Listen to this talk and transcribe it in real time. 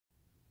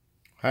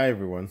Hi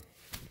everyone,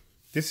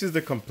 this is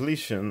the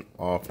completion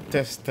of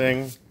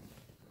testing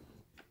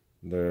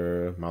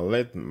the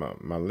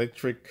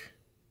MALECTRIC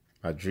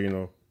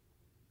ARDUINO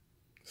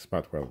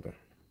spot welder.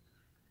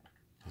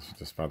 This is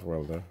the spot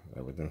welder.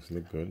 Everything's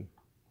look good.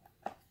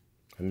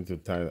 I need to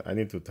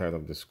tie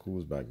up the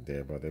screws back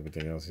there, but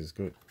everything else is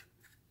good.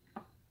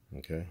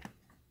 Okay,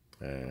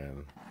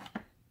 and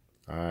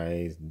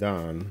I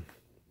done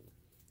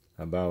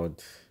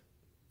about.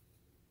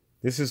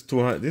 This is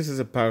 200. This is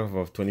a pack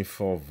of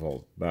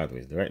 24-volt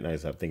batteries. Right now, I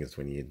think it's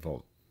 28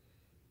 volt,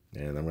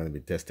 and I'm going to be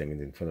testing it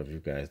in front of you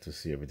guys to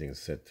see everything's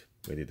set,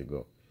 ready to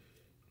go.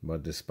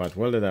 But the spot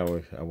welder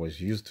that I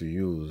was used to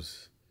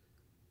use,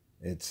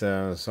 it's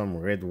some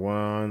red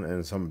one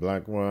and some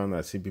black one. I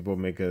see people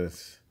make a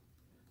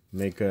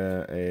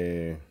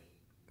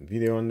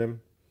video on them,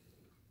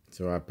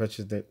 so I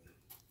purchased it.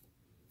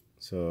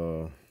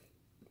 So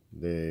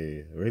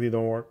they really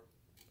don't work.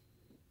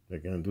 They're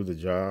gonna do the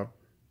job.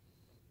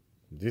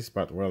 This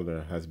spot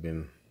welder has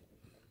been,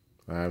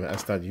 I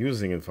started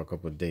using it for a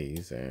couple of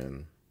days,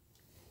 and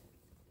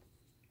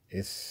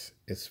it's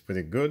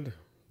pretty good.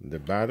 The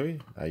battery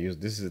I use,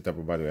 this is the type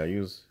of battery I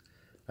use.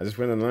 I just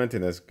went online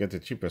and let's get the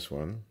cheapest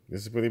one.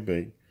 This is pretty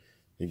big.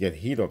 You get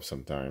heat up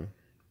sometime.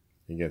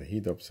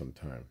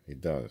 It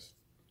does.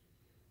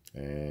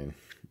 And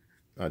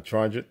I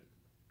charge it.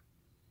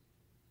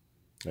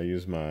 I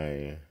use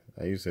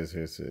this,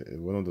 it's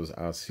one of those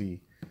RC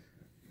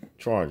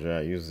charger.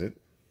 I use it.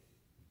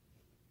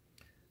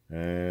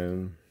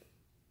 And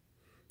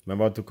I'm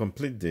about to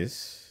complete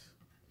this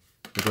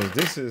because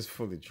this is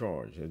fully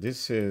charged.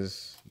 This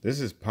is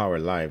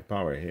live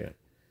power here.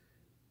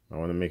 I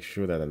want to make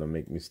sure that I don't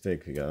make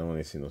mistakes because I don't want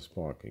to see no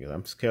spark, because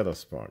I'm scared of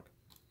spark.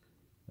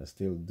 I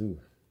still do.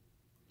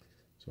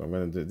 So I'm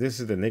gonna do.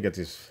 This is the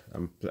negative.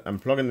 I'm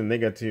plugging the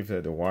negative,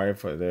 the wire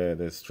for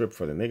the strip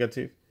for the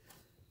negative,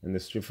 and the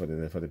strip for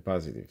the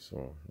positive.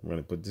 So I'm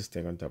gonna put this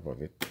thing on top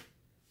of it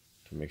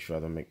to make sure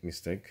I don't make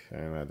mistake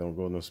and I don't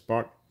go no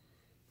spark.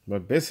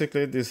 But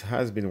basically, this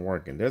has been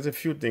working. There's a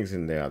few things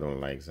in there I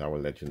don't like, so I will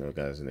let you know,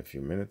 guys, in a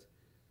few minutes.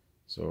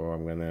 So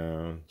I'm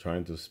gonna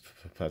try to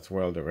spot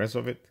weld the rest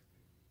of it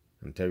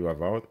and tell you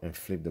about and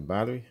flip the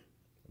battery.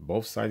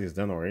 Both sides is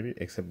done already,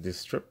 except this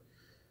strip.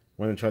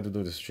 I'm gonna try to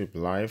do the strip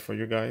live for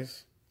you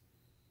guys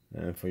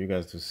and for you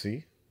guys to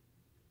see.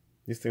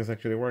 This thing's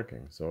actually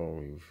working.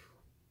 So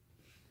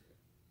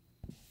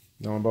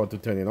now I'm about to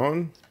turn it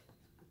on.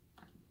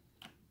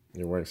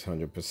 It works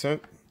 100%.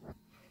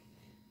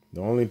 The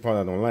only part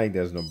I don't like,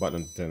 there's no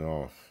button to turn it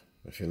off.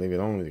 If you leave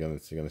it on,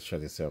 it's gonna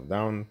shut itself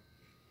down.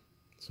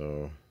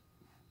 So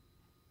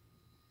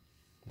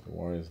the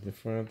wire is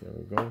different. There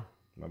we go.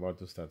 I'm about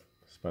to start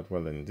spot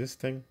welding this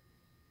thing,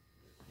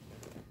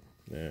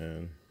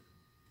 and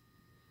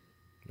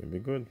it'll be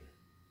good.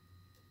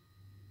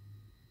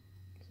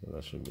 So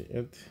that should be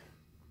it.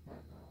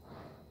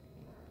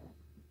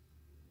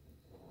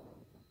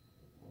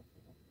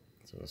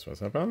 So that's what's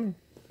happening.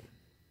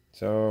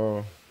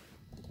 So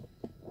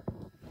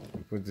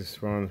put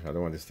this one. I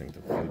don't want this thing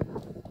to flip.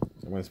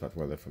 So I'm going to spot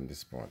welder from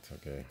this part.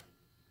 Okay.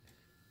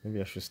 Maybe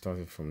I should start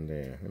it from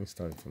there. Let me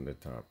start it from the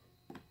top.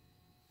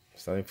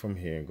 Starting from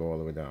here and go all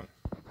the way down.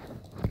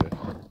 Okay.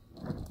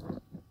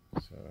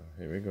 So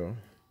here we go.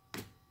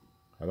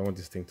 I don't want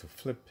this thing to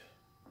flip.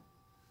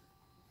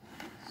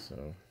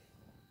 So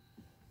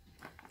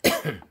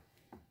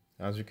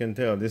as you can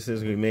tell, this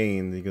is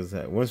remained because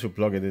once you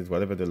plug it in,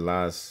 whatever the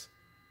last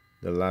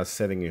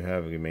setting you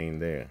have remain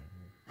there.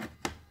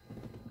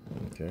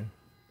 Okay.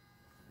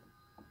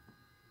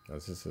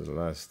 This is the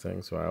last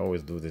thing, so I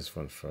always do this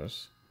one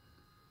first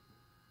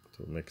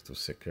to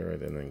secure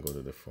it and then go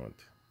to the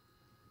front.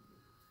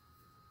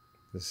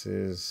 This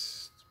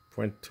is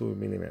 0.2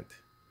 millimeter.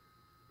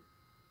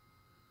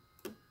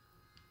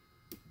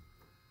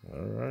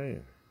 All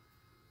right.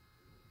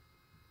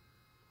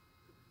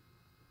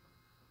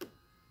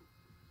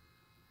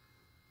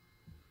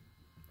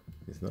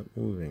 It's not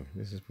moving.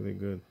 This is pretty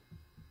good.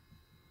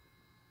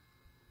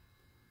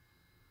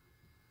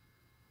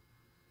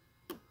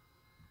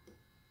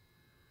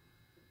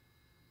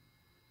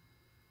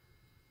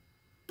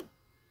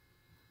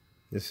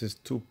 This is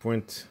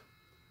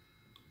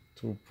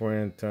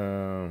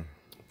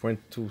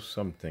 2.2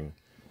 something.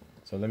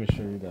 So let me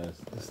show you guys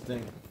this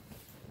thing.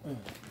 I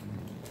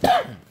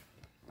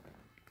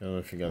don't know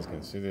if you guys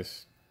can see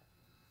this.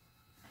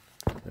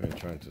 Let me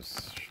try to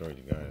show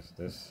you guys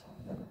this.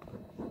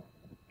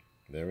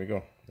 There we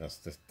go. That's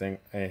the thing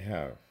I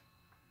have.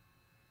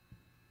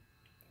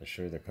 I'll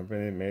show you the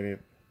company made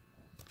it.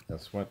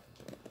 That's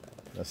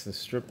the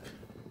strip.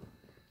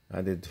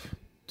 I did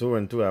 2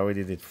 and 2. I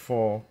already did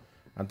 4.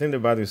 I think the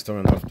battery is strong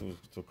enough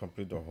to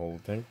complete the whole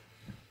thing.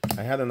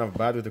 I had enough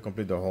battery to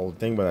complete the whole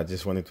thing, but I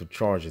just wanted to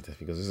charge it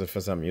because this is the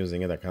first time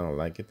using it. I kind of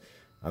like it.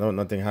 I know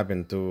nothing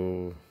happened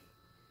to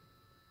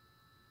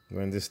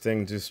when this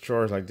thing just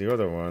charged like the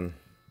other one,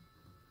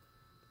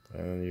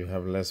 and you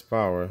have less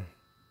power,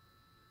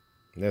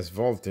 less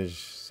voltage.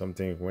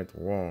 Something went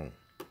wrong.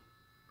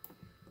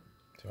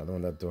 So I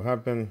don't want that to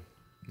happen.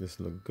 This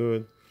look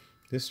good.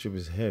 This strip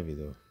is heavy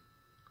though.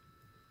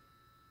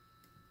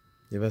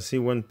 If I see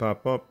one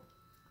pop up,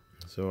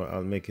 so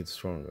I'll make it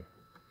stronger.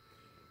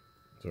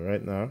 So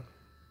right now,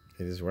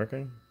 it is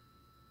working.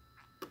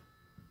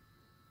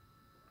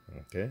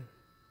 Okay.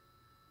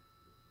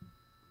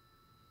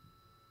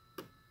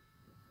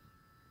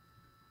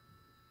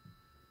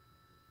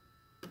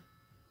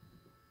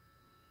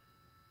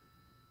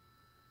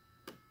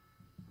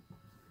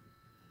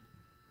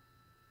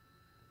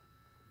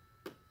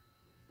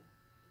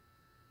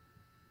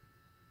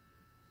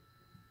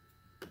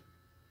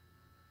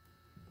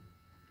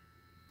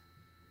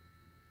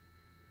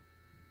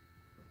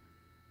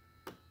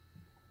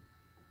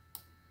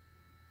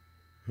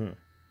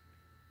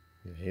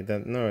 You hear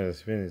that noise?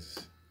 It's finished.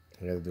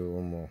 I gotta do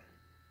one more.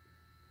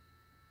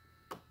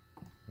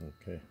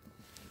 Okay.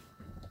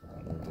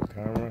 Move the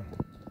camera.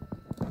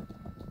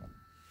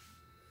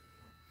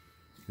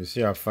 You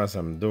see how fast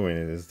I'm doing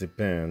it. It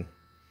depends.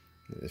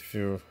 If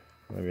you,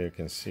 maybe you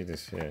can see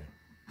this here.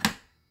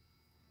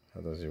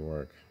 How does it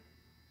work?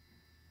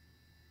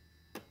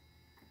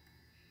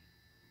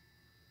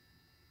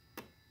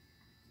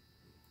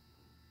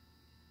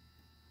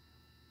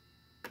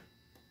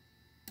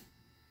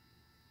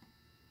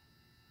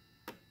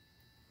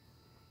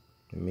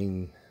 I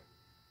mean,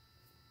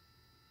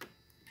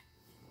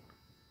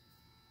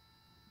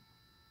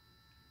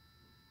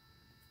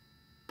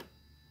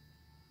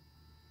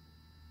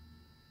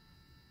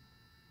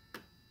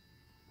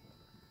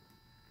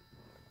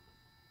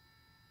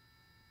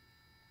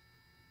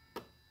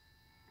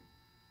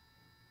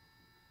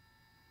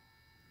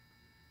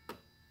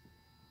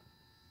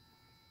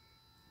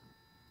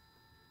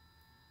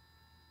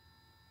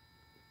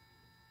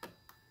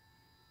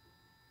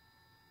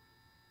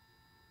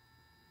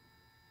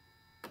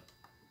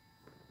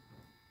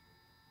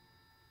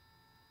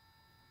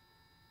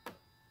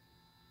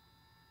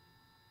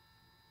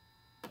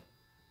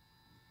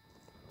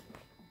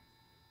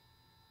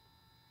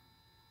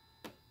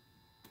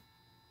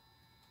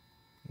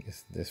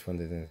 this one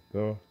didn't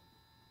go.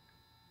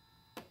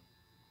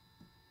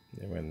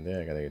 It went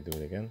there. I gotta do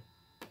it again.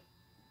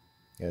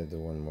 Gotta do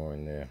one more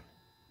in there.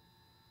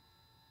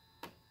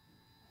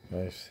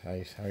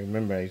 I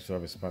remember I used to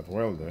have a spot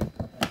welder.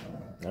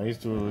 I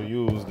used to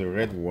use the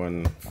red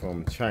one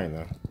from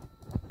China.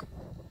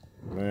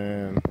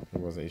 Man,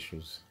 there was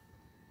issues.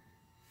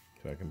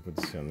 So I can put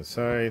this on the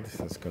side.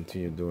 Let's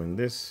continue doing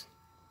this.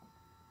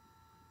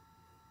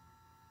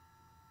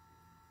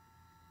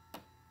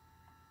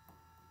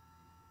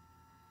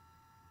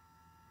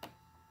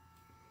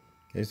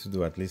 I used to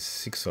do at least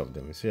 6 of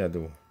them. You see, I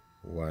do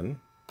 1,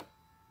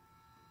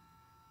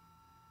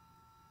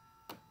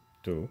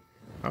 2.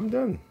 I'm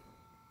done.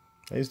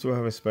 I used to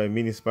have a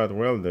mini spot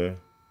welder.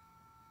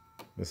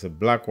 There's a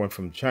black one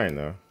from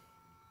China.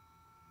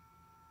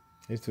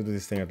 I used to do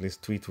this thing at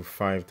least 3 to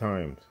 5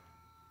 times.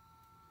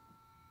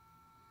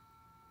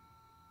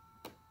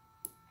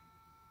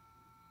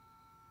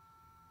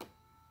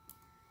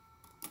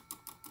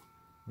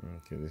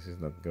 Okay, this is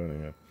not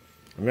going up.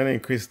 I'm gonna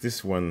increase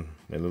this one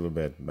a little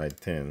bit by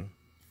 10.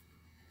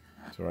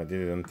 So I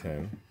did it on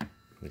 10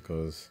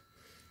 because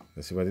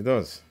let's see what it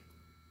does.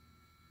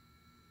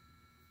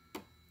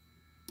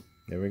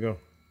 There we go.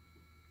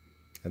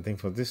 I think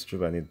for this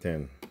tube I need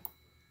 10.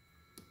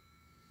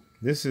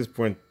 This is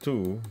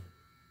 0.2.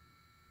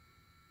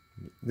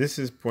 This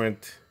is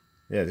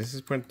this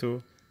is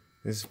 0.2.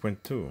 This is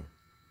 0.2.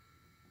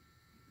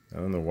 I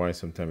don't know why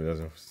sometimes it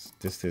doesn't.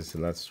 This is a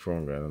lot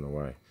stronger. I don't know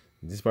why.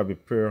 This is probably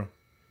pure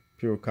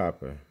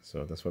copper.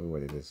 So that's probably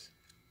what it is.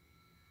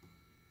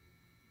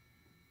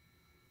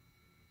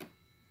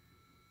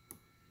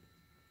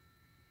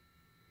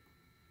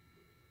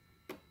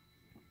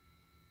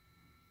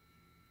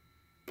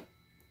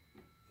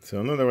 So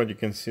in other words, you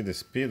can see the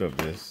speed of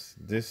this.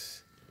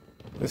 This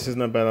is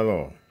not bad at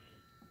all.